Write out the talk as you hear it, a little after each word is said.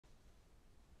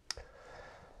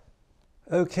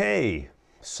Okay,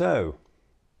 so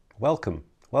welcome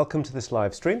to this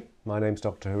live stream. My name's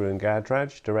Dr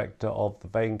Gajraj, Director of the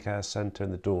Vein Care Centre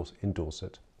in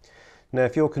Dorset. Now,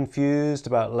 if you're confused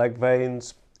about leg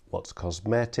veins, what's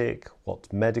cosmetic,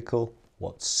 what's medical,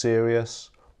 what's serious,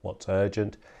 what's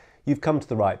urgent, you've come to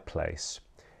the right place.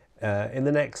 In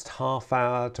the next half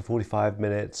hour to 45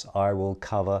 minutes, I will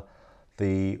cover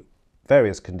the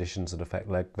various conditions that affect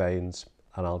leg veins,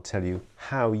 and I'll tell you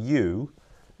how you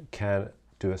can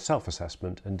do a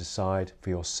self-assessment and decide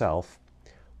for yourself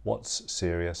what's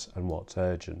serious and what's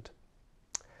urgent.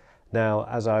 Now,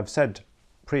 as I've said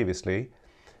previously,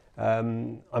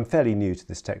 I'm fairly new to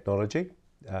this technology.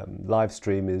 Live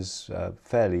stream is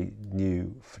fairly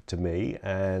new to me,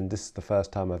 and this is the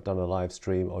first time I've done a live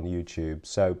stream on YouTube.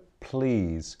 So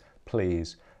please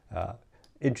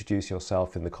introduce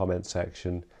yourself in the comment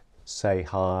section, say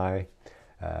hi,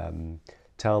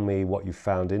 tell me what you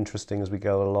found interesting as we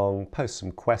go along, post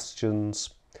some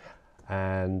questions,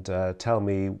 and tell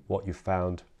me what you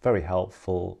found very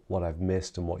helpful, what I've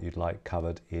missed and what you'd like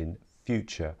covered in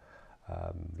future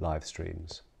live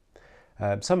streams.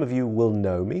 Some of you will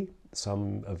know me,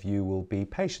 some of you will be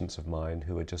patients of mine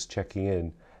who are just checking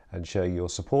in and showing your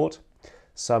support.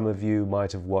 Some of you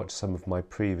might have watched some of my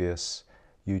previous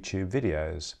YouTube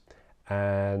videos,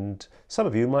 and some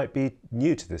of you might be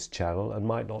new to this channel and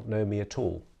might not know me at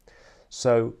all.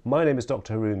 So my name is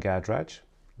Dr Gajraj,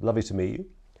 lovely to meet you.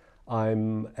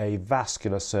 I'm a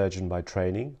vascular surgeon by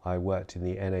training. I worked in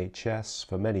the NHS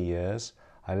for many years.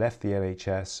 I left the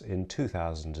NHS in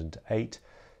 2008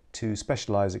 to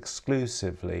specialise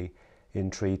exclusively in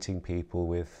treating people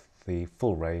with the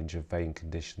full range of vein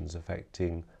conditions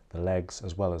affecting the legs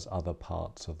as well as other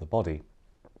parts of the body.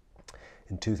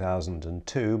 In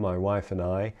 2002, my wife and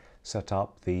I set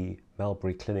up the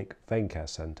Melbury Clinic Vein Care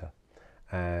Centre,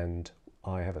 and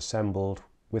I have assembled,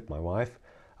 with my wife,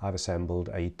 I've assembled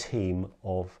a team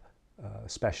of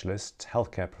specialists,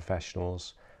 healthcare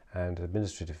professionals and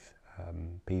administrative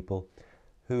people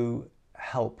who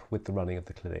help with the running of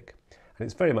the clinic. And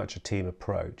it's very much a team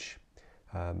approach.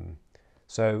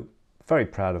 So very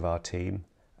proud of our team,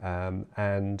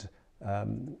 and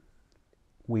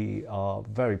we are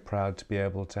very proud to be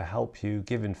able to help you,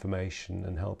 give information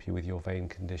and help you with your vein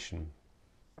condition.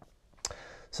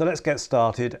 So let's get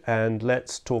started and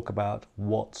let's talk about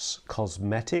what's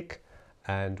cosmetic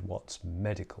and what's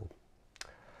medical.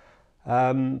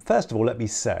 First of all, let me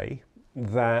say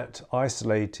that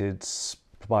isolated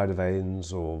spider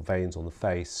veins or veins on the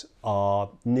face are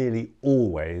nearly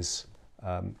always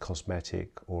cosmetic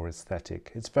or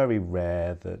aesthetic. It's very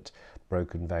rare that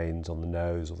broken veins on the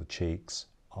nose or the cheeks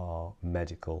are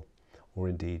medical or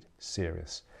indeed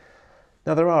serious.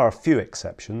 Now, there are a few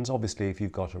exceptions. Obviously, if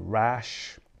you've got a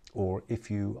rash or if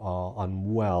you are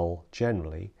unwell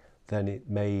generally, then it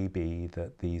may be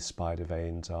that these spider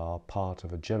veins are part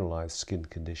of a generalized skin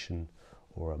condition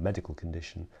or a medical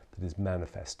condition that is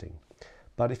manifesting.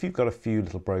 But if you've got a few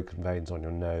little broken veins on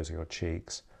your nose or your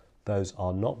cheeks, those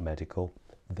are not medical,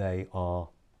 they are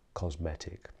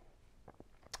cosmetic.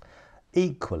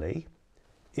 Equally,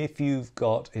 if you've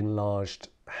got enlarged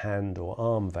hand or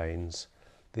arm veins,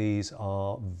 these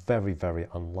are very, very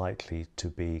unlikely to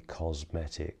be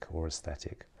cosmetic or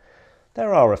aesthetic.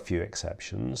 There are a few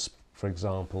exceptions. For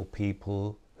example,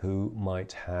 people who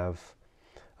might have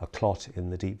a clot in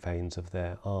the deep veins of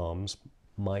their arms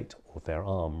might, or their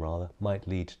arm rather, might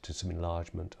lead to some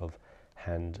enlargement of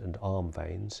hand and arm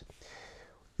veins.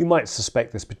 You might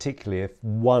suspect this particularly if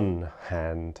one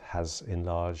hand has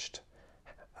enlarged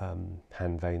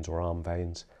hand veins or arm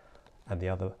veins and the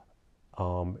other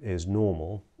arm is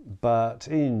normal, but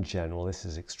in general this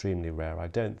is extremely rare. I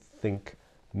don't think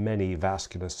many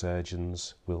vascular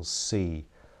surgeons will see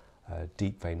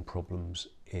deep vein problems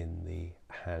in the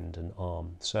hand and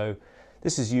arm. So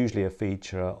this is usually a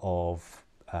feature of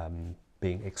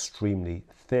being extremely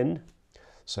thin.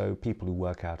 So people who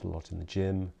work out a lot in the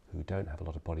gym, who don't have a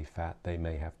lot of body fat, they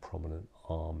may have prominent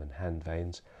arm and hand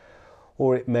veins.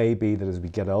 Or it may be that as we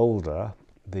get older,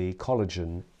 the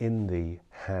collagen in the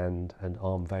hand and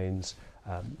arm veins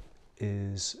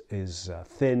is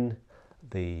thin,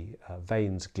 the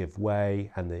veins give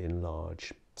way and they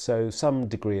enlarge. So some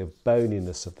degree of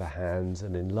boniness of the hands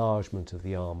and enlargement of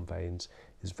the arm veins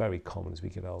is very common as we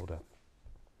get older.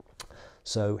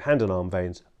 So hand and arm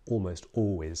veins almost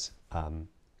always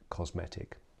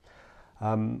cosmetic.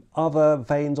 Other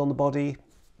veins on the body,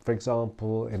 for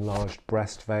example, enlarged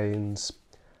breast veins,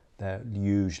 they're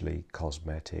usually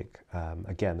cosmetic.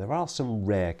 Again, there are some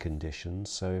rare conditions.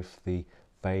 So if the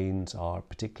veins are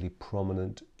particularly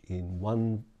prominent in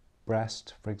one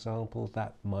breast, for example,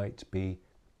 that might be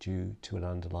due to an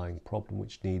underlying problem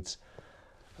which needs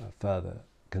further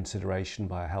consideration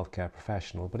by a healthcare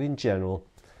professional. But in general,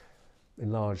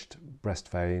 enlarged breast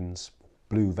veins,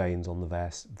 blue veins on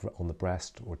the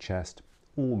breast or chest,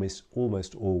 almost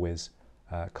always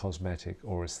cosmetic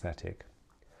or aesthetic.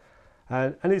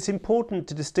 And it's important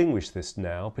to distinguish this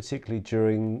now, particularly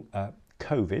during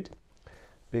COVID,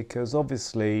 because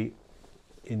obviously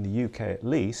in the UK at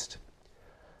least,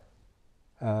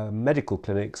 medical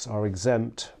clinics are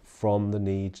exempt from the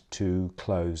need to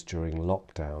close during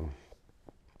lockdown.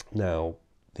 Now,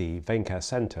 the Vein Care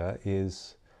Centre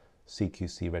is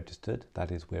CQC registered,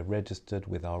 that is, we're registered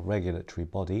with our regulatory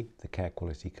body, the Care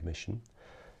Quality Commission,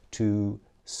 to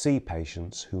see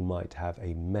patients who might have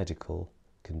a medical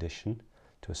condition,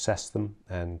 to assess them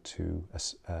and to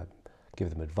give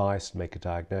them advice, make a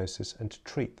diagnosis and to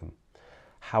treat them.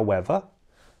 However,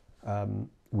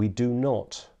 we do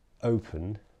not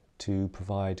open to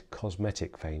provide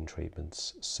cosmetic vein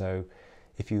treatments. So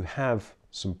if you have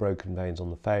some broken veins on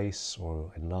the face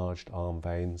or enlarged arm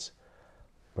veins,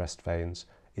 breast veins,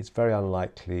 it's very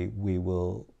unlikely we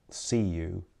will see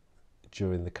you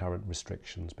during the current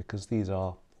restrictions, because these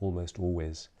are almost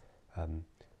always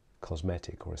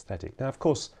cosmetic or aesthetic. Now, of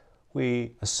course,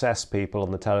 we assess people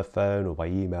on the telephone or by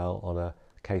email on a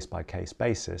case-by-case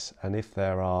basis, and if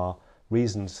there are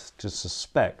reasons to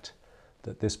suspect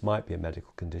that this might be a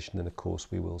medical condition, then of course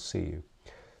we will see you.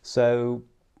 So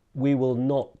we will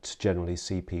not generally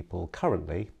see people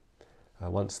currently,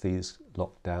 once this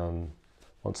current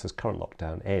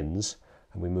lockdown ends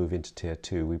and we move into tier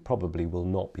 2, we probably will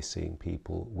not be seeing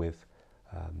people with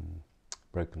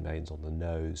broken veins on the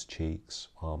nose, cheeks,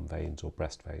 arm veins or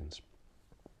breast veins.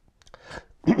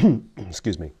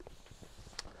 Excuse me.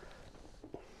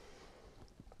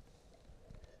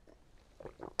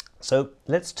 So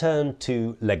let's turn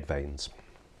to leg veins.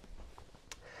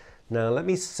 Now let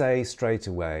me say straight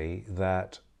away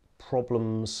that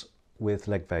problems with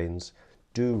leg veins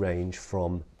do range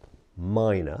from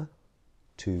minor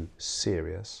to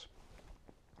serious,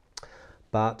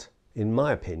 but in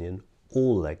my opinion,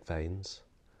 all leg veins,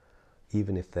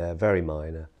 even if they're very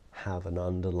minor, have an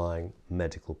underlying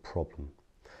medical problem.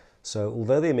 So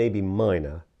although they may be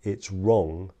minor, it's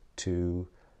wrong to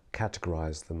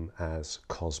categorize them as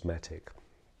cosmetic.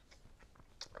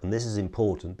 And this is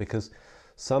important because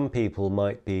some people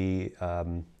might be a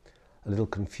little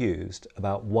confused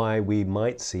about why we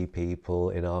might see people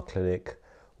in our clinic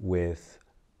with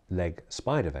leg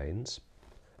spider veins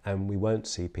and we won't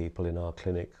see people in our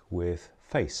clinic with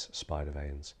face spider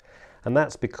veins. And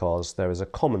that's because there is a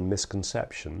common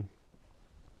misconception,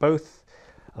 both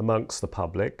amongst the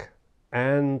public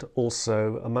and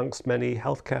also amongst many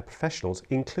healthcare professionals,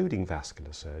 including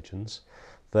vascular surgeons,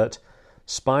 that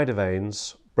spider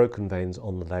veins, broken veins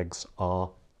on the legs, are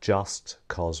just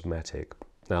cosmetic.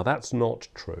 Now that's not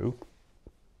true.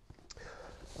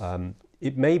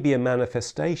 It may be a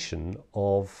manifestation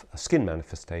of, a skin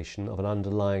manifestation of an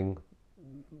underlying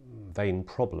vein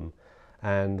problem.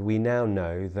 And we now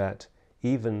know that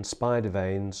even spider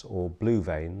veins or blue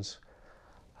veins,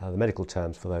 the medical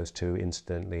terms for those two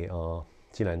incidentally are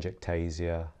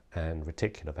telangiectasia and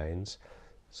reticular veins.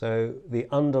 So the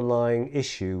underlying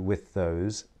issue with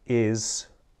those is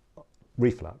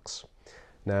reflux.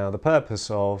 Now the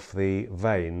purpose of the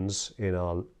veins in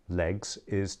our legs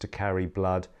is to carry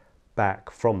blood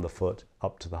back from the foot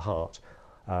up to the heart.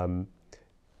 It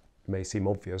may seem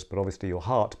obvious, but obviously your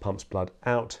heart pumps blood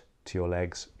out to your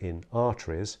legs in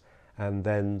arteries, and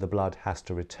then the blood has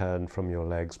to return from your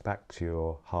legs back to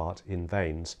your heart in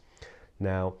veins.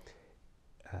 Now,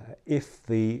 if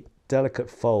the delicate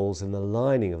folds in the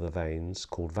lining of the veins,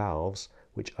 called valves,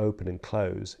 which open and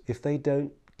close, if they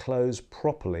don't close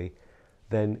properly,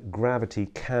 then gravity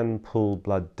can pull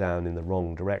blood down in the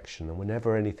wrong direction. And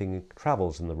whenever anything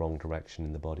travels in the wrong direction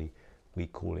in the body, we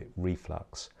call it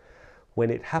reflux. When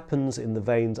it happens in the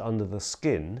veins under the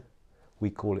skin, we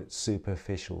call it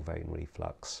superficial vein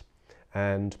reflux.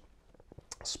 And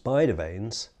spider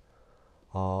veins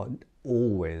are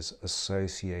always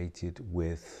associated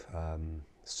with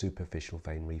superficial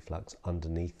vein reflux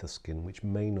underneath the skin, which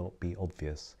may not be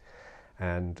obvious.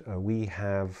 And we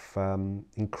have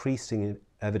increasing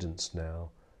evidence now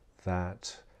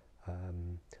that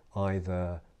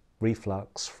either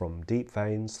reflux from deep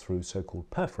veins through so-called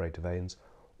perforator veins,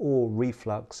 or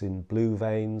reflux in blue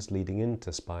veins leading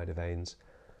into spider veins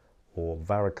or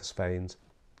varicose veins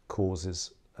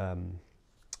causes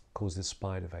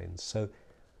spider veins. So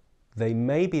they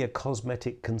may be a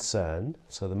cosmetic concern,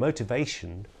 so the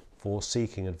motivation for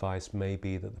seeking advice may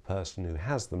be that the person who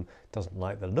has them doesn't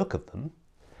like the look of them,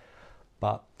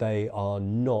 but they are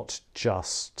not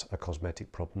just a cosmetic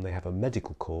problem. They have a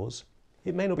medical cause.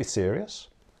 It may not be serious,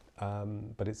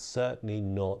 but it's certainly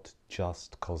not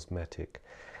just cosmetic.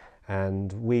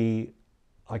 And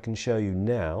I can show you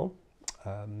now,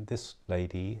 this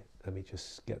lady, let me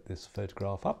just get this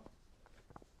photograph up.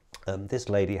 This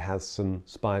lady has some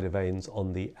spider veins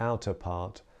on the outer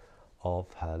part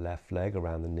of her left leg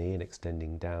around the knee and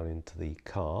extending down into the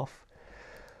calf.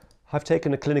 I've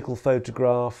taken a clinical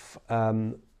photograph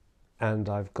and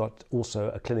I've got also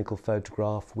a clinical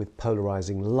photograph with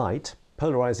polarizing light.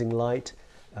 Polarizing light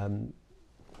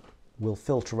will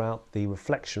filter out the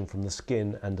reflection from the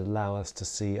skin and allow us to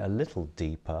see a little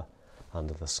deeper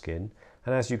under the skin.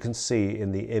 And as you can see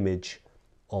in the image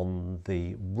on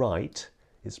the right,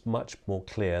 it's much more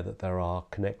clear that there are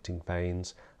connecting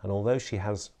veins, and although she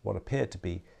has what appear to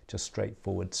be just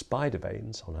straightforward spider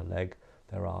veins on her leg,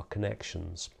 there are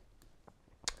connections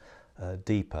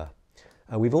deeper.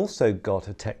 We've also got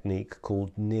a technique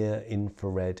called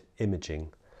near-infrared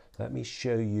imaging. Let me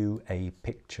show you a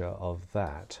picture of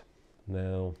that.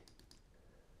 Now,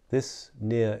 this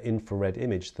near-infrared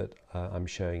image that I'm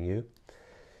showing you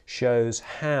shows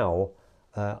how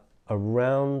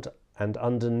around and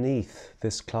underneath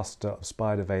this cluster of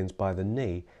spider veins by the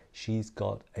knee, she's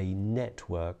got a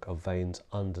network of veins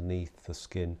underneath the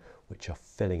skin which are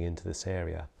filling into this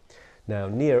area. Now,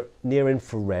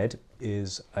 near-infrared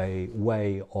is a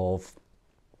way of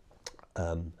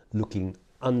looking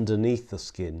underneath the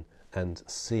skin and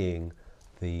seeing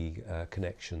the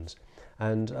connections.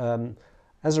 And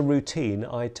as a routine,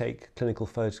 I take clinical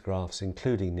photographs,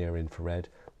 including near-infrared,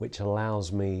 which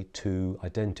allows me to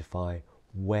identify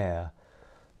where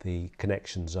the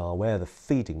connections are, where the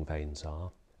feeding veins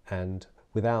are, and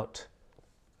without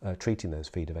treating those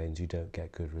feeder veins, you don't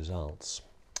get good results.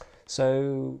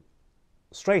 So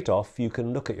straight off, you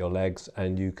can look at your legs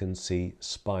and you can see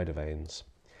spider veins.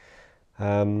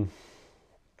 One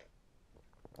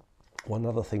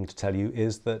other thing to tell you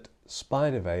is that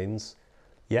spider veins,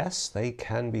 yes, they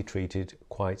can be treated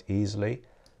quite easily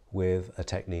with a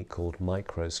technique called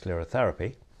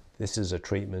microsclerotherapy. This is a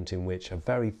treatment in which a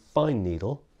very fine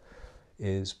needle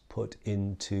is put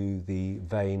into the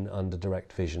vein under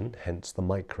direct vision, hence the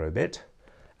micro bit,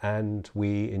 and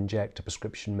we inject a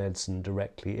prescription medicine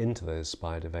directly into those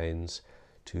spider veins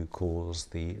to cause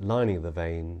the lining of the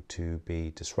vein to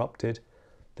be disrupted.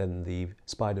 Then the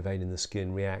spider vein in the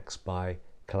skin reacts by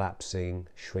collapsing,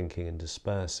 shrinking and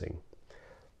dispersing.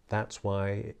 That's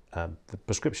why the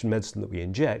prescription medicine that we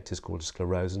inject is called a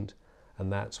sclerosant,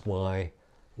 and that's why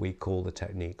we call the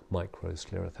technique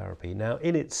microsclerotherapy. Now,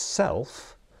 in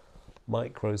itself,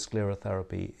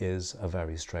 microsclerotherapy is a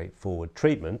very straightforward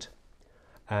treatment,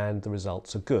 and the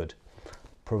results are good,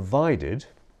 provided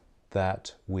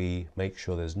that we make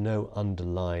sure there's no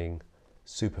underlying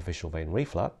superficial vein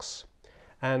reflux,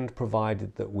 and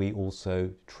provided that we also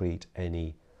treat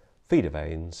any feeder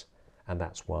veins, and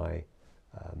that's why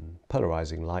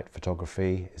polarizing light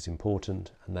photography is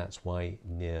important, and that's why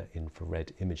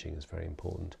near-infrared imaging is very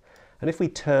important. And if we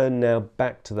turn now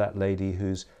back to that lady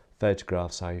whose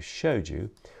photographs I showed you,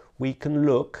 we can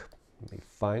look, let me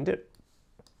find it,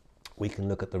 we can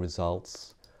look at the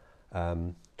results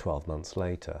 12 months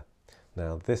later.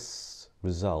 Now, this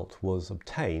result was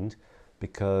obtained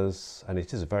because, and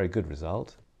it is a very good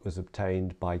result, was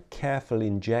obtained by careful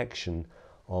injection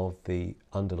of the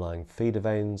underlying feeder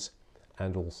veins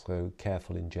and also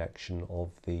careful injection of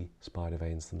the spider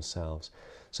veins themselves.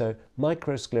 So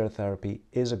microsclerotherapy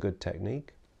is a good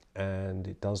technique, and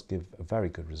it does give a very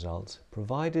good result,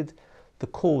 provided the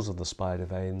cause of the spider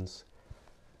veins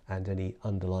and any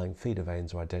underlying feeder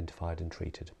veins are identified and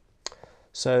treated.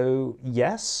 So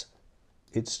yes,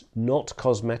 it's not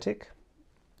cosmetic.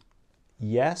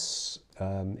 Yes,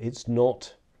 it's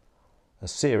not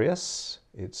serious,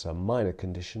 it's a minor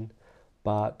condition,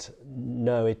 but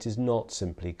no, it is not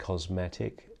simply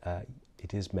cosmetic.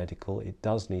 It is medical. It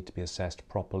does need to be assessed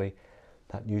properly.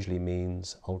 That usually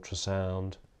means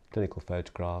ultrasound, clinical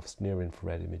photographs,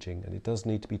 near-infrared imaging, and it does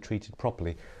need to be treated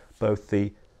properly, both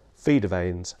the feeder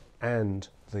veins and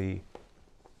the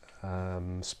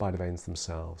spider veins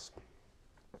themselves.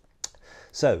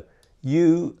 So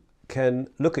you can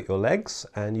look at your legs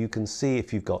and you can see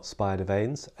if you've got spider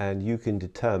veins, and you can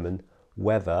determine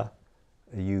whether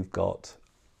you've got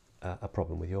a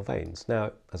problem with your veins.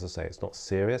 Now, as I say, it's not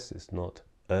serious, it's not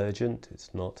urgent,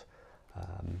 it's not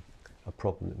a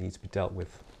problem that needs to be dealt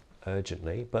with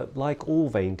urgently, but like all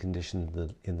vein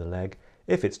conditions in the leg,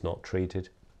 if it's not treated,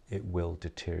 it will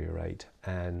deteriorate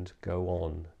and go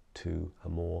on to a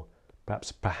more,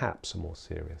 perhaps a more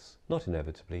serious, not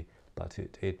inevitably, but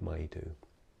it may do.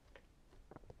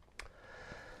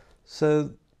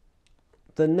 So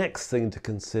the next thing to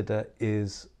consider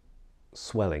is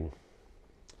swelling.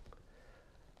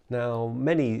 Now,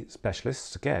 many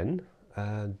specialists, again,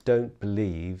 don't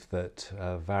believe that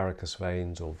varicose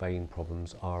veins or vein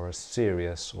problems are a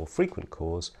serious or frequent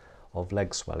cause of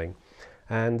leg swelling,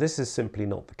 and this is simply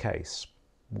not the case.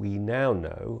 We now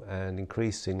know, and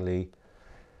increasingly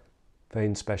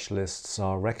vein specialists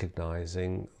are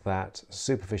recognizing, that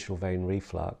superficial vein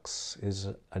reflux is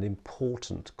an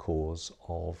important cause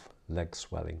of leg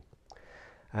swelling.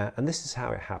 And this is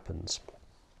how it happens.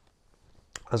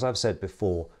 As I've said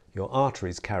before, your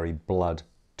arteries carry blood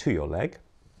to your leg.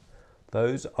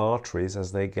 Those arteries,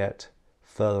 as they get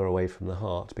further away from the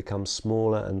heart, become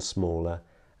smaller and smaller,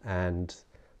 and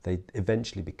they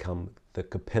eventually become the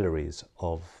capillaries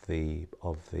of the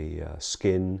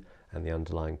skin and the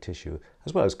underlying tissue,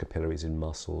 as well as capillaries in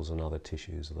muscles and other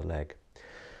tissues of the leg.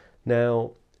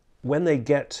 Now, when they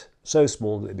get so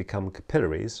small that they become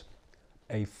capillaries,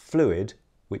 a fluid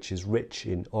which is rich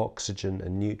in oxygen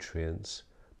and nutrients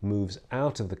moves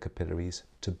out of the capillaries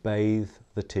to bathe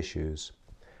the tissues,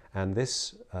 and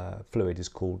this fluid is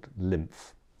called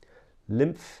lymph.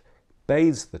 Lymph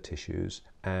bathes the tissues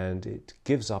and it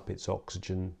gives up its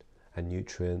oxygen and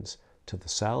nutrients to the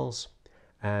cells,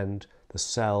 and the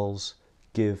cells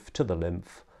give to the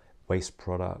lymph waste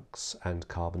products and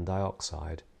carbon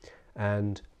dioxide,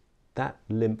 and that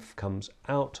lymph comes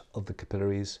out of the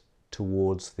capillaries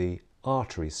towards the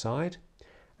artery side,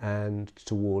 and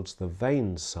towards the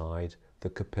vein side the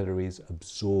capillaries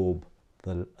absorb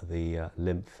the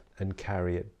lymph and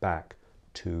carry it back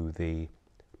to the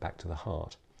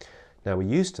heart. Now, we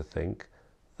used to think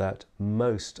that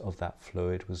most of that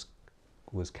fluid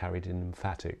was carried in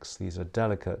lymphatics. These are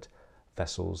delicate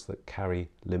vessels that carry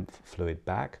lymph fluid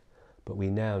back, but we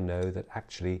now know that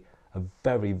actually a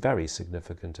very, very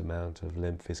significant amount of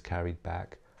lymph is carried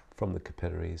back from the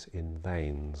capillaries in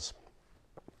veins.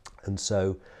 And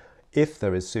so if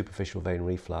there is superficial vein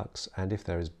reflux and if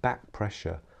there is back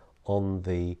pressure on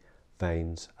the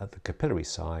veins at the capillary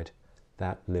side,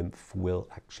 that lymph will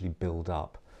actually build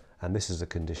up, and this is a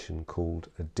condition called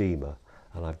edema.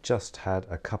 And I've just had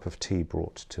a cup of tea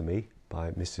brought to me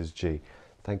by Mrs. G.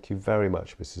 Thank you very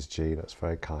much, Mrs. G. That's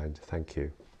very kind. Thank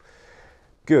you.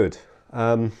 Good.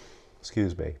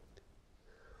 Excuse me.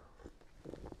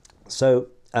 So,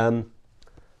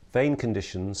 vein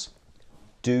conditions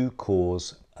do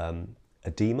cause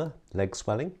edema, leg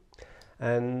swelling,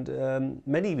 and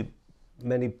many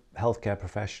healthcare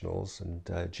professionals and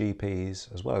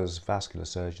GPs, as well as vascular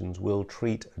surgeons, will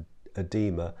treat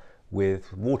edema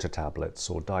with water tablets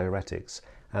or diuretics,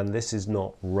 and this is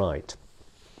not right.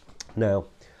 Now,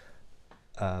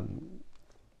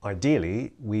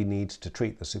 ideally, we need to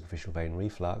treat the superficial vein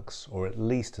reflux, or at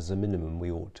least as a minimum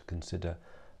we ought to consider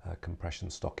compression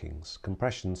stockings.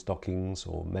 Compression stockings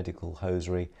or medical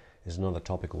hosiery is another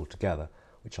topic altogether,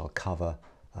 which I'll cover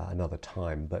another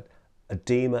time, but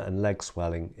edema and leg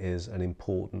swelling is an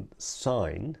important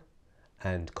sign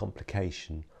and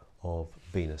complication of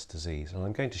venous disease. And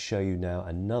I'm going to show you now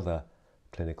another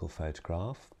clinical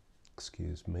photograph.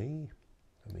 Excuse me,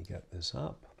 let me get this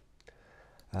up.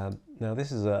 Now,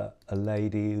 this is a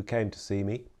lady who came to see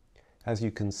me. As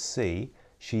you can see,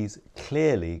 she's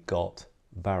clearly got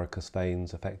varicose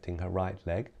veins affecting her right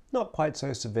leg. Not quite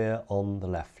so severe on the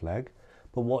left leg,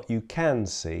 but what you can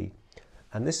see,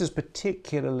 and this is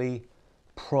particularly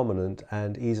prominent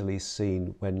and easily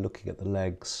seen when looking at the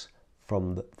legs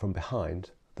from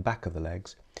behind, the back of the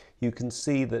legs, you can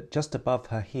see that just above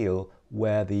her heel,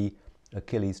 where the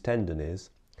Achilles tendon is,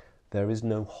 there is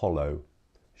no hollow.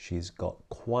 She's got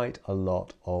quite a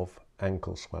lot of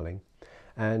ankle swelling,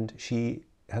 and she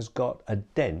has got a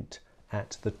dent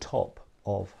at the top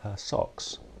of her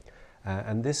socks.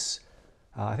 And this,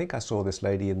 I think I saw this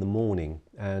lady in the morning,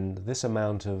 and this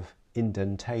amount of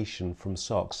indentation from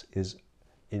socks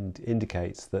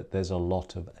indicates that there's a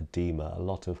lot of edema, a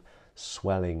lot of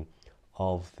swelling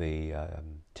of the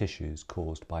tissues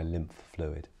caused by lymph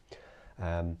fluid.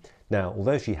 Now,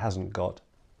 although she hasn't got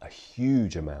a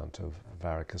huge amount of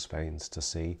varicose veins to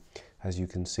see, as you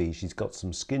can see, she's got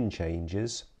some skin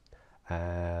changes,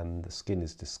 and the skin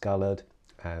is discoloured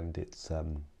and it's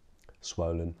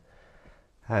swollen.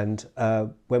 And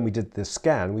when we did the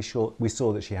scan, we saw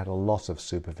that she had a lot of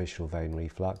superficial vein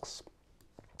reflux.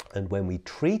 And when we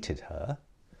treated her,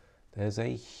 there's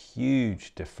a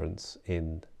huge difference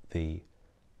in the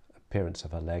appearance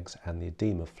of her legs, and the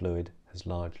edema fluid has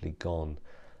largely gone.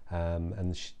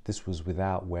 And this was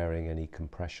without wearing any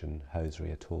compression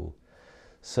hosiery at all.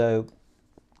 So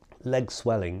leg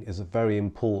swelling is a very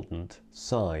important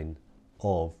sign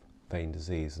of vein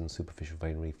disease and superficial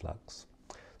vein reflux.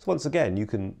 So once again, you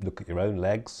can look at your own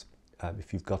legs.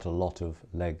 If you've got a lot of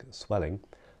leg swelling,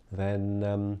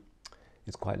 then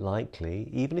it's quite likely,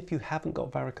 even if you haven't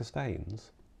got varicose veins,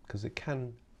 because it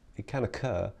can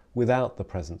occur without the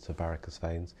presence of varicose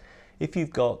veins. If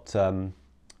you've got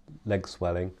leg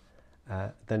swelling,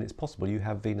 then it's possible you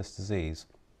have venous disease.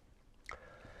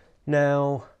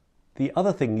 Now, the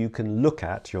other thing you can look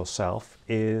at yourself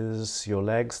is your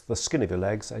legs, the skin of your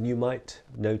legs, and you might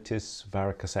notice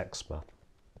varicose eczema.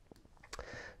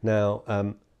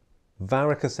 Now,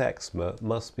 varicose eczema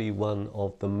must be one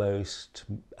of the most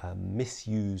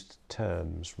misused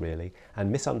terms, really,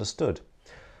 and misunderstood.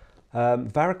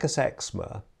 Varicose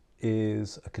eczema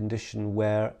is a condition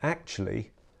where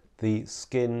actually the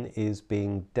skin is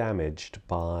being damaged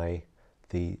by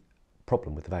the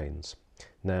problem with the veins.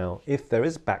 Now, if there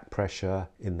is back pressure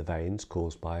in the veins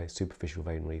caused by superficial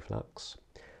vein reflux,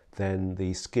 then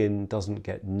the skin doesn't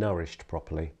get nourished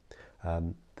properly.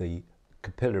 The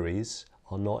capillaries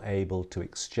are not able to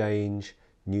exchange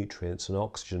nutrients and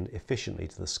oxygen efficiently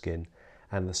to the skin,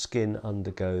 and the skin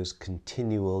undergoes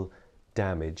continual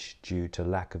damage due to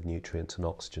lack of nutrients and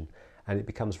oxygen, and it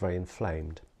becomes very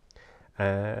inflamed.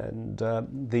 And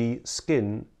the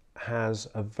skin has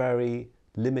a very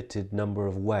limited number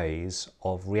of ways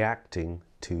of reacting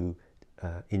to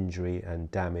injury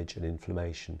and damage and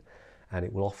inflammation, and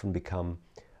it will often become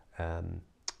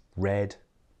red,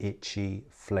 itchy,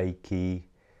 flaky,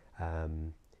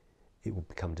 it will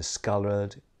become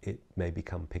discoloured, it may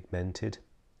become pigmented.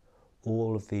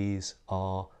 All of these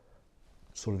are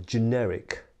sort of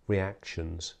generic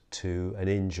reactions to an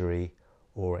injury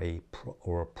or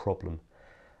a problem.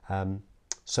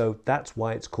 So that's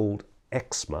why it's called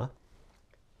eczema.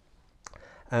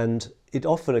 And it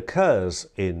often occurs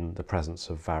in the presence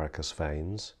of varicose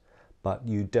veins, but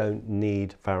you don't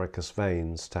need varicose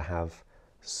veins to have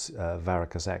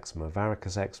varicose eczema.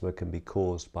 Varicose eczema can be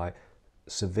caused by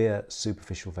severe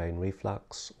superficial vein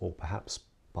reflux or perhaps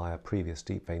by a previous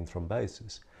deep vein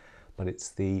thrombosis, but it's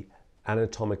the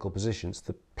anatomical position, it's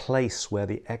the place where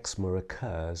the eczema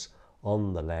occurs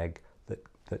on the leg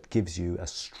that gives you a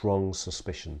strong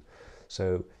suspicion.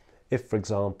 So if, for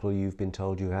example, you've been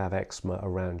told you have eczema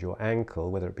around your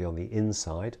ankle, whether it be on the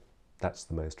inside, that's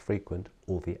the most frequent,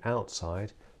 or the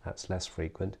outside, that's less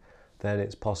frequent, then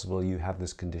it's possible you have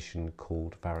this condition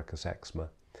called varicose eczema.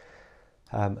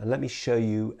 And let me show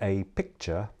you a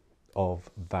picture of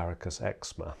varicose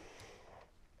eczema.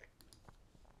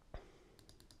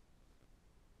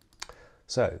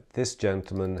 So this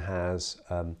gentleman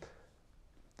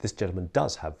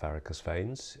does have varicose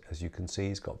veins. As you can see,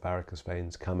 he's got varicose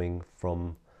veins coming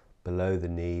from below the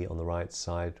knee on the right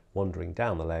side, wandering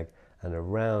down the leg and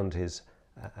around his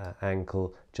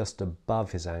ankle, just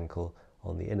above his ankle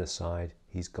on the inner side.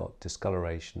 He's got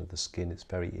discoloration of the skin, it's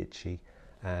very itchy,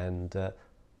 and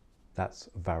that's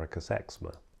varicose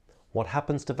eczema. What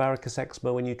happens to varicose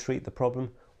eczema when you treat the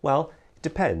problem? Well, it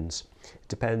depends. It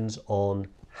depends on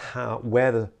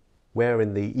where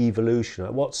in the evolution,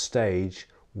 at what stage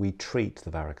we treat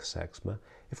the varicose eczema.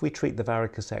 If we treat the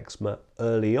varicose eczema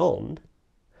early on,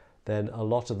 then a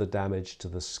lot of the damage to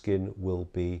the skin will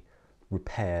be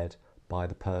repaired by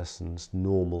the person's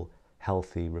normal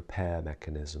healthy repair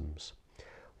mechanisms.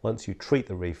 Once you treat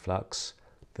the reflux,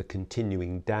 the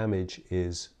continuing damage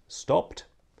is stopped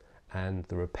and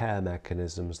the repair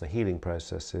mechanisms, the healing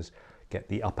processes, get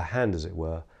the upper hand, as it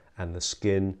were, and the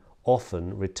skin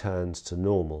often returns to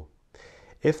normal.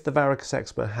 If the varicose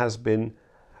eczema has been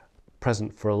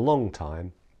present for a long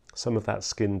time, some of that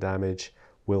skin damage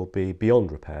will be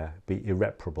beyond repair, be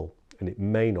irreparable, and it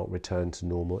may not return to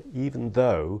normal, even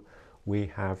though we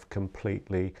have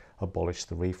completely abolished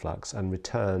the reflux and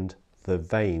returned the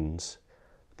veins,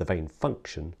 the vein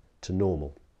function, to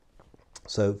normal.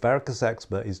 So varicose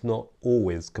eczema is not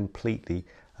always completely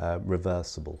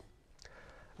reversible.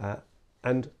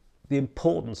 And the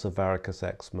importance of varicose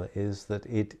eczema is that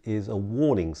it is a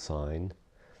warning sign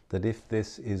that if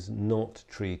this is not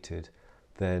treated,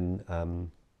 then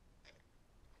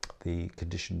the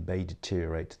condition may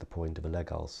deteriorate to the point of a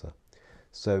leg ulcer.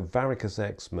 So varicose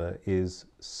eczema is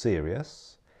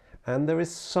serious, and there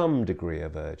is some degree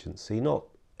of urgency. Not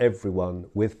everyone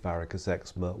with varicose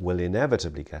eczema will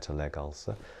inevitably get a leg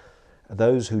ulcer.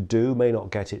 Those who do may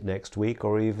not get it next week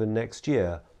or even next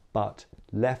year, but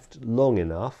left long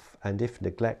enough, and if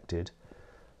neglected,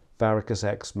 varicose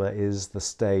eczema is the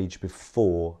stage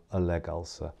before a leg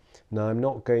ulcer. Now, I'm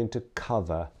not going to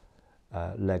cover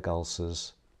leg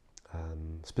ulcers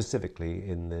specifically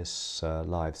in this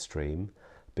live stream,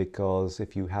 because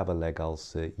if you have a leg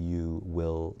ulcer, you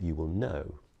will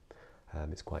know.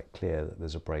 It's quite clear that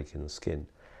there's a break in the skin.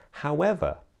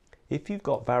 However, If you've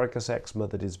got varicose eczema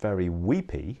that is very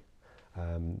weepy,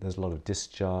 there's a lot of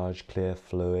discharge, clear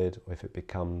fluid, or if it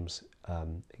becomes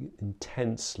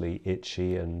intensely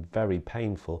itchy and very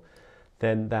painful,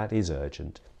 then that is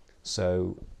urgent.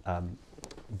 So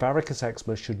varicose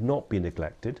eczema should not be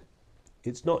neglected.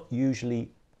 It's not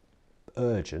usually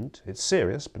urgent. It's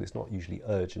serious, but it's not usually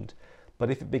urgent.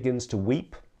 But if it begins to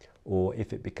weep, or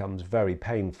if it becomes very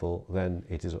painful, then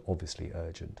it is obviously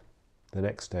urgent. The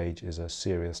next stage is a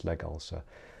serious leg ulcer.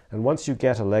 And once you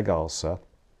get a leg ulcer,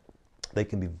 they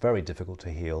can be very difficult to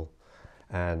heal,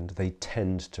 and they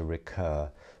tend to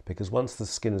recur, because once the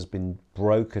skin has been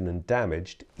broken and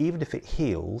damaged, even if it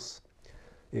heals,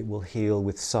 it will heal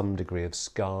with some degree of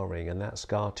scarring, and that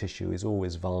scar tissue is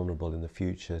always vulnerable in the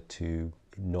future to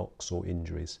knocks or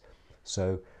injuries.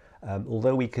 So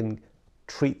although we can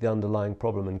treat the underlying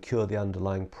problem and cure the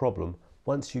underlying problem,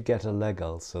 once you get a leg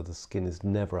ulcer, the skin is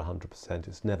never 100%,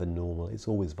 it's never normal, it's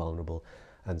always vulnerable,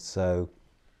 and so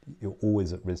you're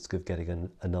always at risk of getting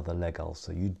another leg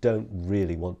ulcer. You don't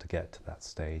really want to get to that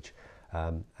stage,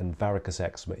 and varicose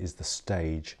eczema is the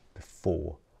stage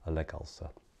before a leg ulcer.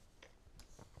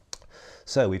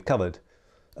 So we've covered,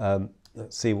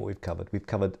 let's see what we've covered. We've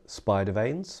covered spider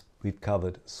veins, we've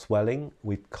covered swelling,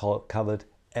 we've covered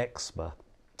eczema.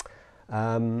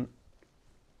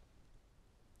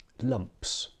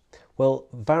 Lumps. Well,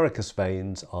 varicose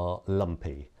veins are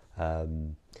lumpy,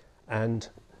 and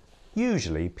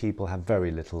usually people have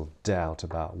very little doubt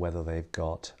about whether they've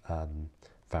got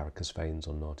varicose veins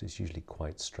or not. It's usually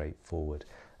quite straightforward.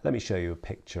 Let me show you a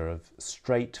picture of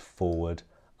straightforward,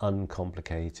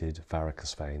 uncomplicated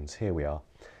varicose veins. Here we are.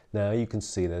 Now you can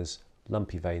see there's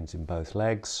lumpy veins in both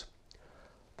legs.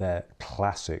 They're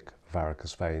classic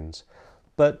varicose veins.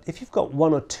 But if you've got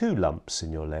one or two lumps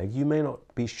in your leg, you may not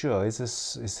be sure, is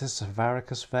this a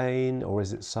varicose vein or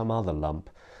is it some other lump?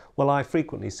 Well, I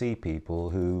frequently see people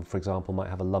who, for example, might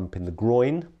have a lump in the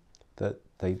groin, that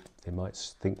they might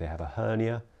think they have a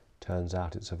hernia. Turns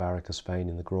out it's a varicose vein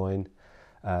in the groin.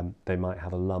 They might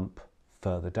have a lump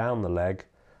further down the leg.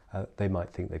 They might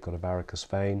think they've got a varicose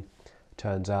vein.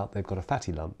 Turns out they've got a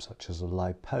fatty lump, such as a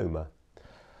lipoma.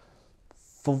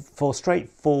 For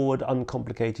straightforward,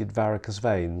 uncomplicated varicose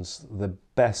veins, the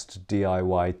best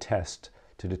DIY test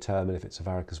to determine if it's a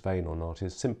varicose vein or not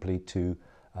is simply to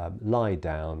lie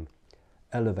down,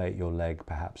 elevate your leg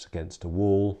perhaps against a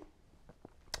wall,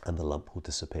 and the lump will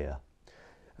disappear.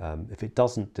 If it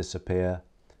doesn't disappear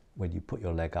when you put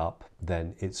your leg up,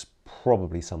 then it's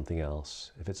probably something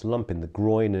else. If it's a lump in the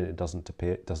groin and it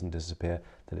doesn't disappear,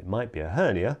 then it might be a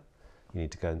hernia. You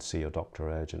need to go and see your doctor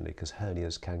urgently, because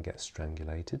hernias can get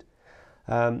strangulated.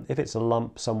 If it's a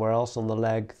lump somewhere else on the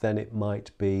leg, then it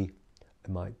might be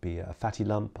a fatty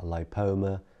lump, a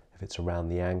lipoma. If it's around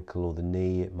the ankle or the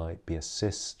knee, it might be a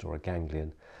cyst or a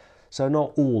ganglion. So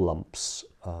not all lumps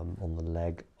on the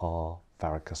leg are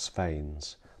varicose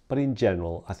veins. But in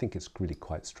general, I think it's really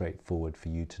quite straightforward for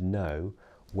you to know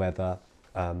whether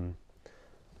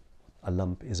a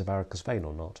lump is a varicose vein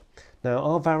or not. Now,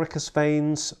 are varicose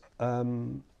veins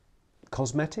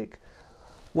cosmetic?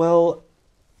 Well,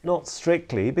 not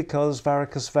strictly, because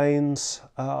varicose veins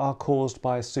are caused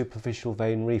by superficial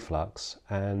vein reflux,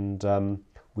 and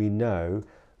we know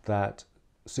that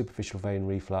superficial vein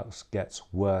reflux gets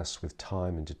worse with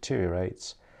time and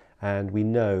deteriorates, and we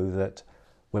know that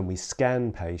when we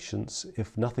scan patients,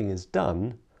 if nothing is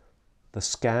done, the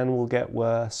scan will get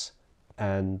worse,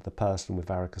 and the person with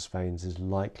varicose veins is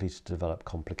likely to develop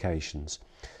complications.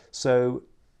 So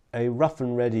a rough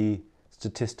and ready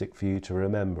statistic for you to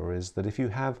remember is that if you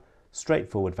have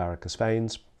straightforward varicose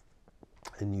veins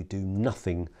and you do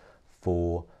nothing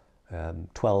for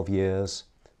 12 years,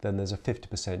 then there's a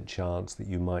 50% chance that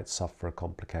you might suffer a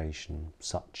complication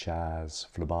such as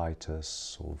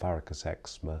phlebitis or varicose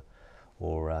eczema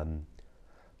or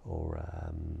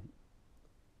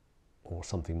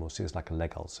something more serious like a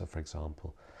leg ulcer, for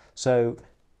example. So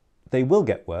they will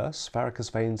get worse. Varicose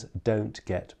veins don't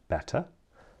get better.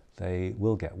 They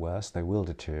will get worse, they will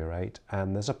deteriorate,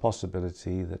 and there's a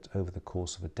possibility that over the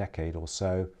course of a decade or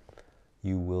so,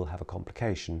 you will have a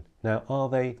complication. Now, are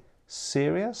they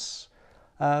serious?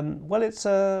 Well, it's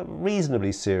a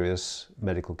reasonably serious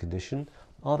medical condition.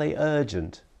 Are they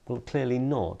urgent? Well, clearly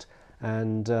not.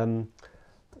 And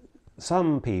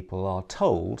some people are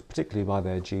told, particularly by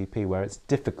their GP, where it's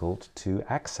difficult to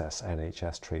access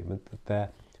NHS treatment, that their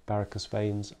varicose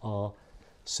veins are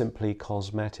simply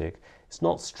cosmetic. It's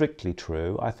not strictly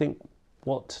true. I think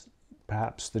what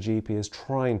perhaps the GP is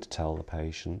trying to tell the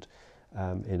patient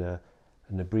in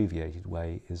an abbreviated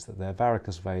way is that their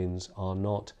varicose veins are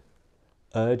not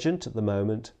urgent at the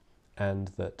moment, and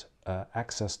that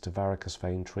access to varicose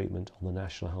vein treatment on the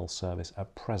National Health Service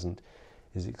at present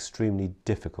is extremely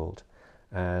difficult,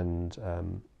 and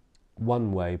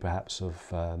one way perhaps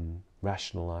of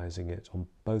rationalising it on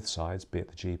both sides, be it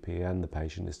the GP and the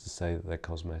patient, is to say that they're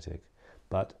cosmetic.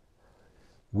 But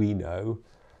we know,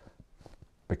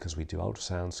 because we do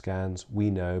ultrasound scans, we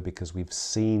know because we've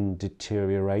seen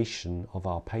deterioration of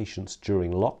our patients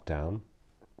during lockdown.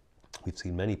 We've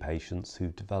seen many patients who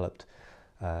developed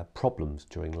problems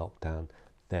during lockdown.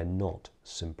 They're not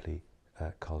simply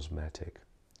cosmetic.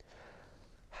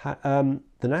 The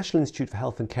National Institute for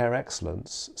Health and Care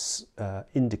Excellence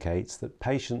indicates that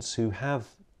patients who have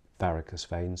varicose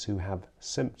veins, who have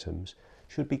symptoms,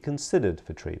 should be considered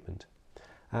for treatment.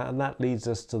 And that leads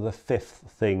us to the fifth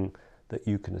thing that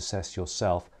you can assess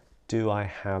yourself. Do I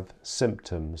have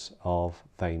symptoms of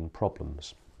vein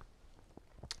problems?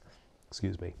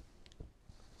 Excuse me.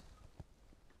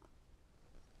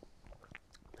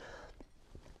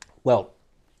 Well,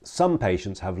 some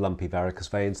patients have lumpy varicose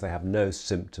veins. They have no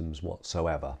symptoms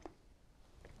whatsoever.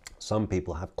 Some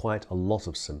people have quite a lot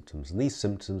of symptoms, and these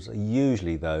symptoms are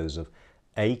usually those of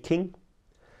aching,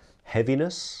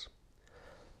 heaviness.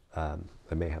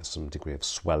 They may have some degree of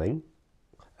swelling.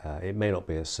 It may not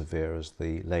be as severe as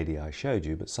the lady I showed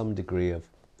you, but some degree of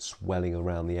swelling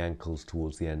around the ankles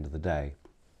towards the end of the day.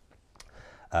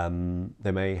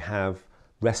 They may have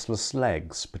restless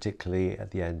legs, particularly at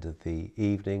the end of the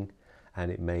evening, and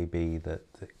it may be that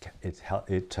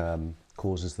it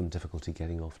causes them difficulty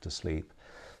getting off to sleep.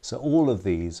 So all of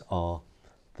these are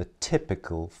the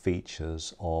typical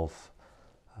features of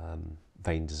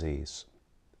vein disease: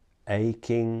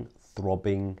 aching,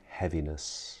 throbbing,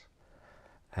 heaviness,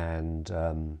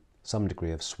 and some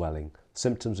degree of swelling.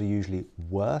 Symptoms are usually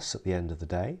worse at the end of the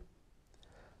day.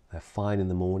 They're fine in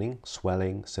the morning,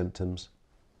 swelling, symptoms,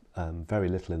 very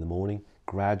little in the morning,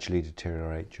 gradually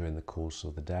deteriorate during the course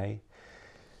of the day,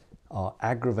 are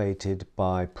aggravated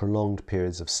by prolonged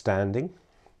periods of standing,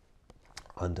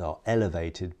 and are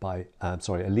alleviated by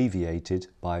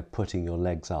putting your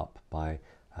legs up, by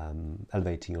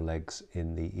elevating your legs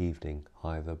in the evening,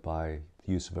 either by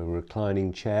use of a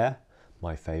reclining chair,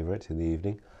 my favourite in the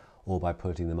evening, or by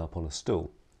putting them up on a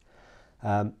stool.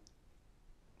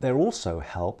 They're also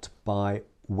helped by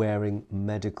wearing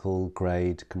medical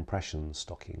grade compression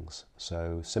stockings.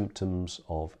 So symptoms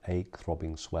of ache,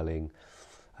 throbbing, swelling,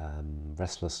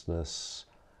 restlessness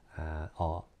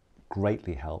are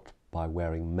greatly helped by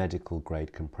wearing medical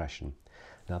grade compression.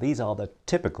 Now, these are the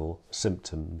typical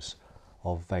symptoms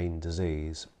of vein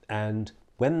disease, and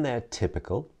when they're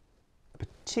typical,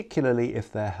 particularly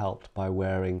if they're helped by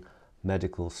wearing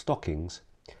medical stockings,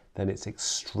 then it's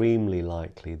extremely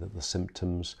likely that the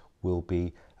symptoms will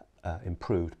be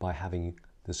improved by having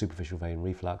the superficial vein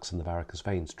reflux and the varicose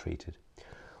veins treated.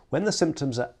 When the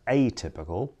symptoms are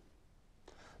atypical,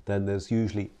 then there's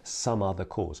usually some other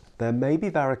cause. There may be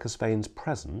varicose veins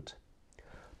present,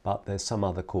 but there's some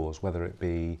other cause, whether it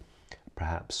be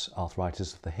perhaps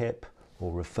arthritis of the hip,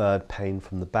 or referred pain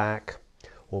from the back,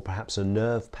 or perhaps a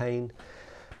nerve pain.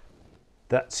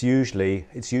 It's usually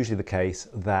the case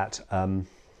that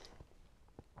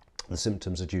the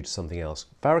symptoms are due to something else.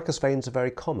 Varicose veins are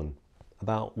very common.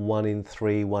 About 1 in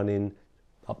 3,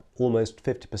 almost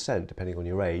 50%, depending on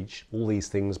your age. All these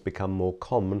things become more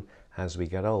common as we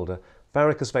get older.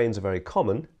 Varicose veins are very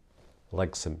common.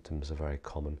 Leg symptoms are very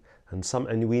common.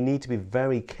 And we need to be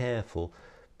very careful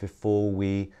before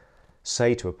we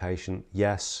say to a patient,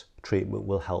 yes, treatment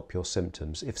will help your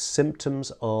symptoms. If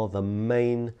symptoms are the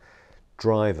main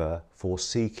driver for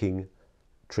seeking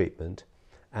treatment,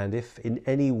 and if in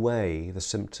any way the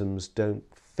symptoms don't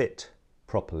fit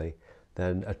properly,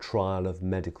 then a trial of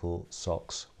medical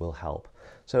socks will help.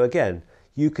 So again,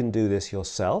 you can do this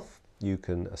yourself. You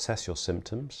can assess your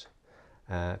symptoms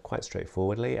quite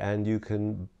straightforwardly, and you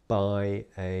can buy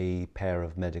a pair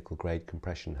of medical grade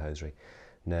compression hosiery.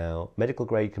 Now, medical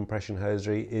grade compression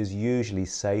hosiery is usually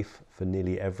safe for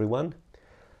nearly everyone,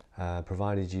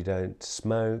 provided you don't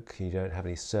smoke, you don't have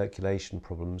any circulation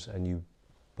problems, and you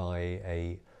buy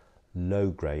a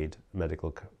low-grade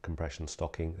medical compression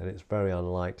stocking, then it's very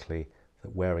unlikely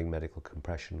that wearing medical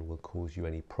compression will cause you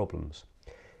any problems.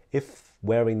 If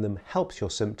wearing them helps your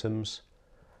symptoms,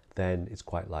 then it's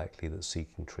quite likely that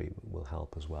seeking treatment will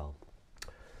help as well.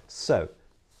 So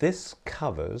this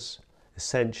covers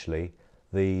essentially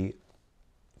the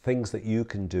things that you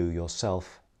can do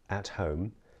yourself at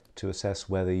home to assess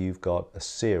whether you've got a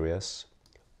serious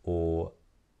or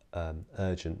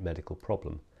urgent medical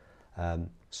problem.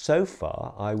 So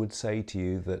far, I would say to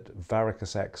you that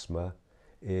varicose eczema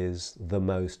is the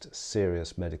most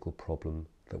serious medical problem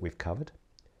that we've covered.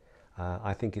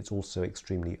 I think it's also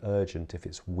extremely urgent if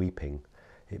it's weeping.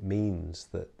 It means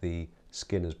that the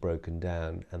skin has broken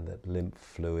down and that lymph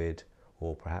fluid,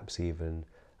 or perhaps even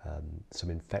some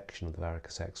infection of the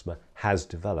varicose eczema, has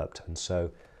developed. And so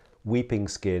weeping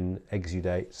skin,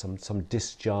 exudate, some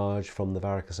discharge from the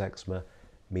varicose eczema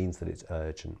means that it's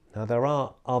urgent. Now, there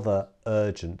are other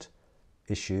urgent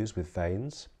issues with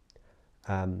veins.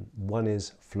 One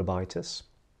is phlebitis.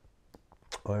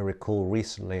 I recall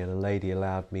recently, and a lady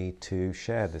allowed me to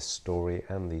share this story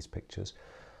and these pictures.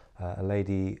 A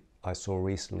lady I saw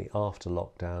recently after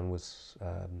lockdown was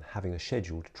having a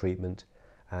scheduled treatment,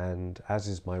 and as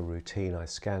is my routine, I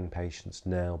scan patients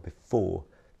now before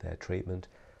their treatment,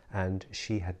 and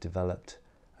she had developed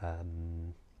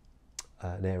an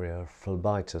area of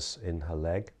phlebitis in her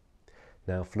leg.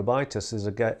 Now, phlebitis is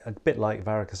a bit like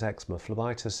varicose eczema.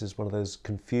 Phlebitis is one of those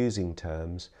confusing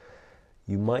terms.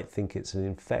 You might think it's an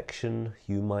infection,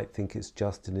 you might think it's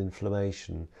just an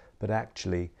inflammation, but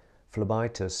actually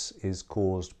phlebitis is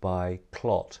caused by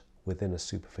clot within a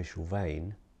superficial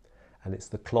vein, and it's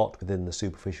the clot within the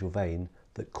superficial vein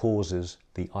that causes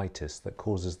the itis, that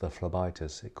causes the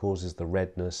phlebitis. It causes the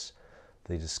redness,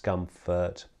 the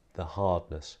discomfort, the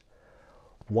hardness.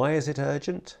 Why is it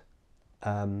urgent?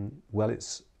 Well,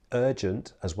 it's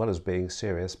urgent as well as being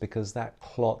serious because that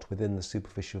clot within the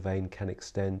superficial vein can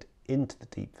extend into the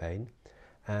deep vein,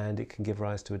 and it can give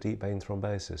rise to a deep vein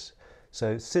thrombosis.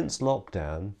 So since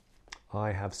lockdown,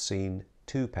 I have seen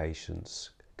 2 patients'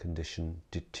 condition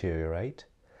deteriorate,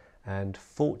 and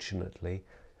fortunately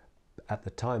at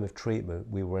the time of treatment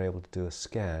we were able to do a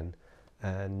scan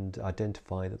and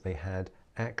identify that they had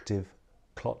active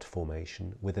clot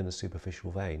formation within a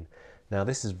superficial vein. Now,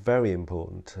 this is very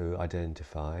important to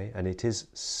identify, and it is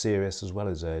serious as well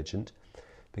as urgent,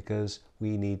 because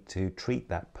we need to treat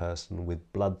that person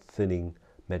with blood thinning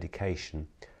medication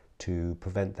to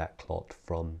prevent that clot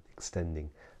from extending.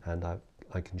 And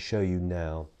I can show you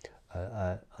now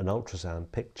an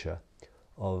ultrasound picture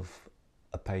of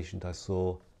a patient I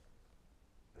saw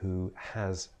who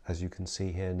has, as you can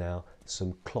see here now,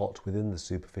 some clot within the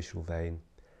superficial vein,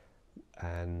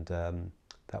 and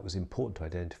that was important to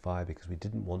identify because we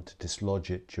didn't want to dislodge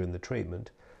it during the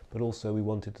treatment, but also we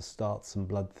wanted to start some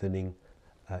blood thinning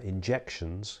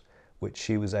injections, which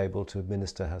she was able to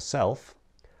administer herself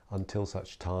until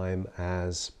such time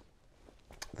as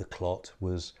the clot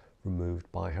was removed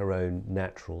by her own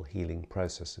natural healing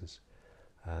processes.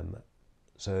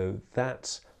 So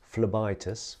that's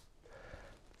phlebitis.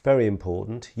 Very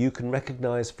important. You can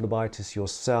recognize phlebitis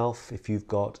yourself if you've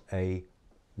got a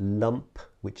lump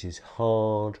which is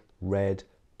hard, red,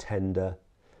 tender,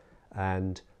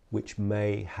 and which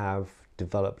may have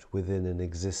developed within an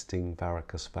existing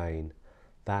varicose vein.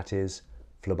 That is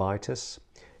phlebitis.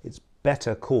 It's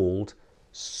better called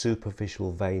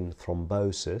superficial vein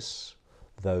thrombosis,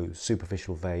 though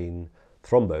superficial vein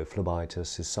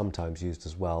thrombophlebitis is sometimes used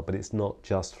as well, but it's not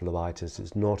just phlebitis,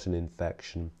 it's not an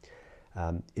infection,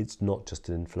 it's not just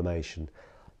an inflammation.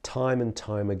 Time and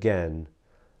time again,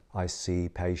 I see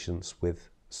patients with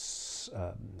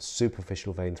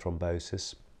superficial vein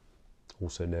thrombosis,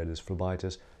 also known as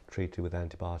phlebitis, treated with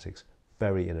antibiotics.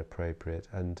 Very inappropriate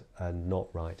and not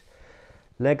right.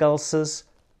 Leg ulcers,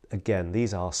 again,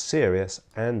 these are serious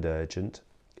and urgent.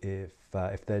 If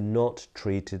they're not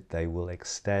treated, they will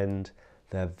extend.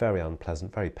 They're very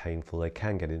unpleasant, very painful. They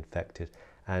can get infected.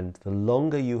 And the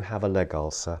longer you have a leg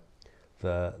ulcer,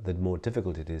 the more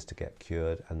difficult it is to get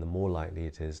cured and the more likely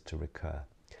it is to recur.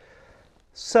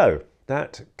 So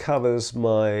that covers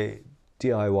my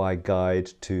DIY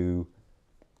guide to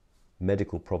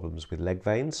medical problems with leg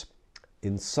veins.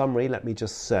 In summary, let me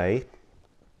just say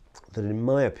that in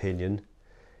my opinion,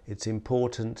 it's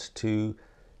important to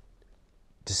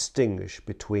distinguish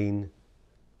between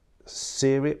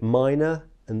minor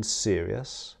and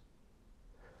serious.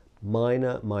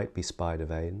 Minor might be spider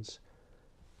veins.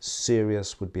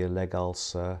 Serious would be a leg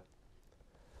ulcer.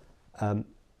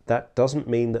 That doesn't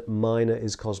mean that minor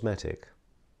is cosmetic.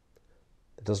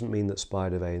 It doesn't mean that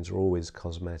spider veins are always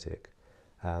cosmetic.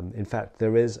 In fact,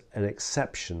 there is an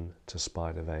exception to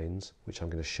spider veins, which I'm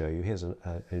going to show you. Here's an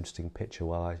interesting picture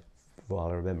while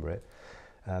I remember it.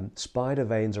 Spider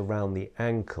veins around the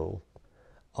ankle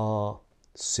are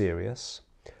serious,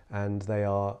 and they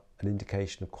are an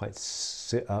indication of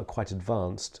quite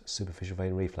advanced superficial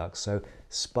vein reflux. So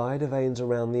spider veins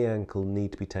around the ankle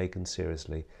need to be taken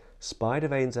seriously. Spider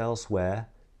veins elsewhere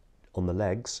on the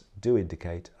legs do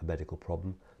indicate a medical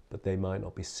problem, but they might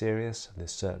not be serious and they're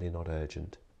certainly not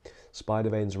urgent. Spider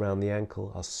veins around the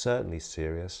ankle are certainly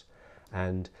serious,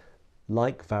 and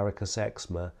like varicose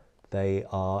eczema, they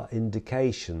are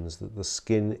indications that the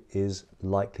skin is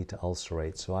likely to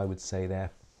ulcerate. So I would say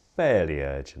they're fairly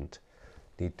urgent,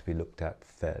 need to be looked at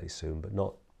fairly soon, but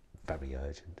not very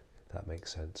urgent, if that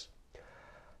makes sense.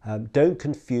 Don't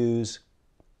confuse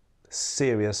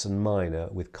serious and minor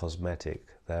with cosmetic.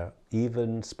 They're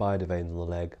even spider veins on the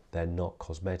leg, they're not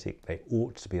cosmetic. They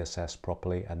ought to be assessed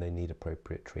properly and they need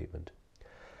appropriate treatment.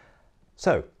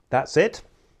 So that's it.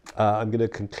 I'm going to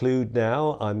conclude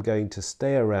now. I'm going to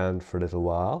stay around for a little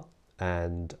while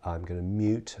and I'm going to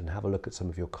mute and have a look at some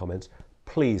of your comments.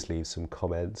 Please leave some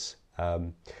comments.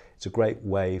 It's a great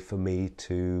way for me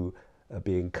to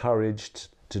be encouraged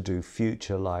to do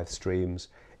future live streams.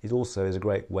 It also is a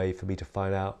great way for me to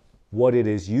find out what it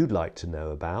is you'd like to know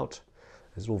about.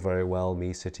 It's all very well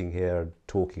me sitting here and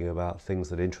talking about things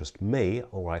that interest me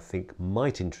or I think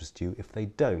might interest you if they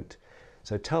don't.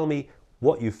 So tell me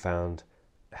what you found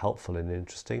helpful and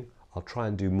interesting. I'll try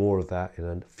and do more of that in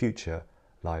a future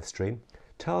live stream.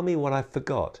 Tell me what I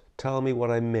forgot. Tell me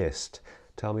what I missed.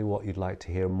 Tell me what you'd like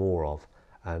to hear more of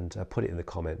and put it in the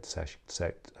comment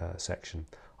section.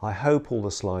 I hope all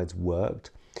the slides worked.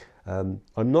 I'm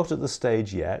not at the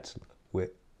stage yet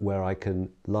where I can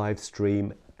live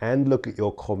stream and look at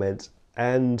your comments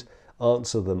and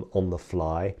answer them on the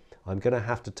fly. I'm going to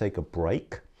have to take a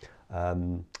break.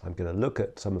 I'm going to look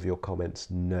at some of your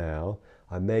comments now.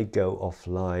 I may go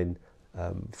offline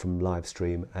from live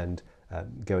stream and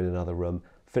go in another room,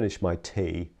 finish my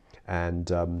tea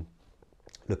and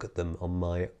look at them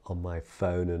on my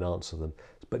phone and answer them.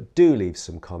 But do leave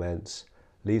some comments,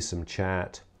 leave some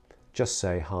chat, just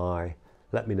say hi,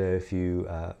 let me know if you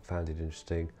found it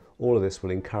interesting. All of this will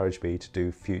encourage me to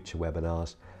do future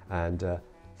webinars and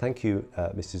thank you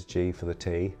Mrs. G for the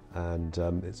tea and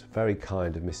it's very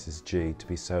kind of Mrs. G to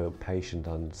be so patient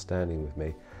and understanding with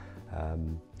me.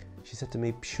 She said to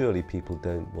me, surely people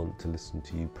don't want to listen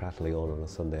to you prattling on a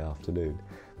Sunday afternoon.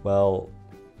 Well,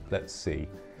 let's see.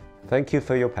 Thank you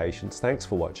for your patience. Thanks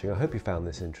for watching. I hope you found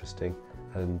this interesting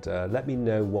and let me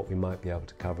know what we might be able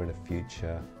to cover in a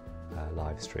future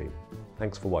live stream.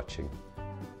 Thanks for watching.